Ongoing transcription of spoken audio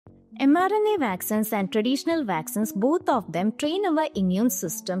mRNA vaccines and traditional vaccines, both of them train our immune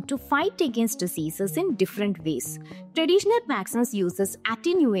system to fight against diseases in different ways. Traditional vaccines uses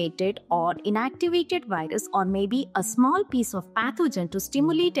attenuated or inactivated virus or maybe a small piece of pathogen to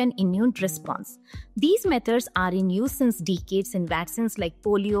stimulate an immune response. These methods are in use since decades in vaccines like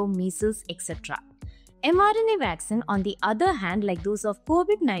polio, measles, etc. mRNA vaccine, on the other hand, like those of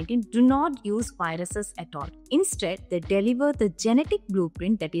COVID-19, do not use viruses at all. Instead, they deliver the genetic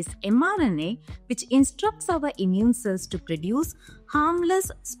blueprint, that is mRNA, which instructs our immune cells to produce harmless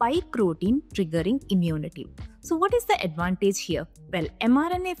spike protein triggering immunity. So what is the advantage here? Well,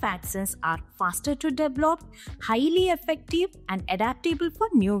 mRNA vaccines are faster to develop, highly effective, and adaptable for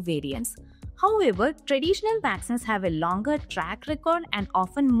new variants. However, traditional vaccines have a longer track record and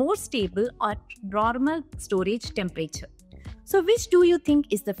often more stable at normal storage temperature. So which do you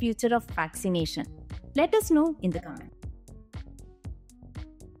think is the future of vaccination? Let us know in the comments.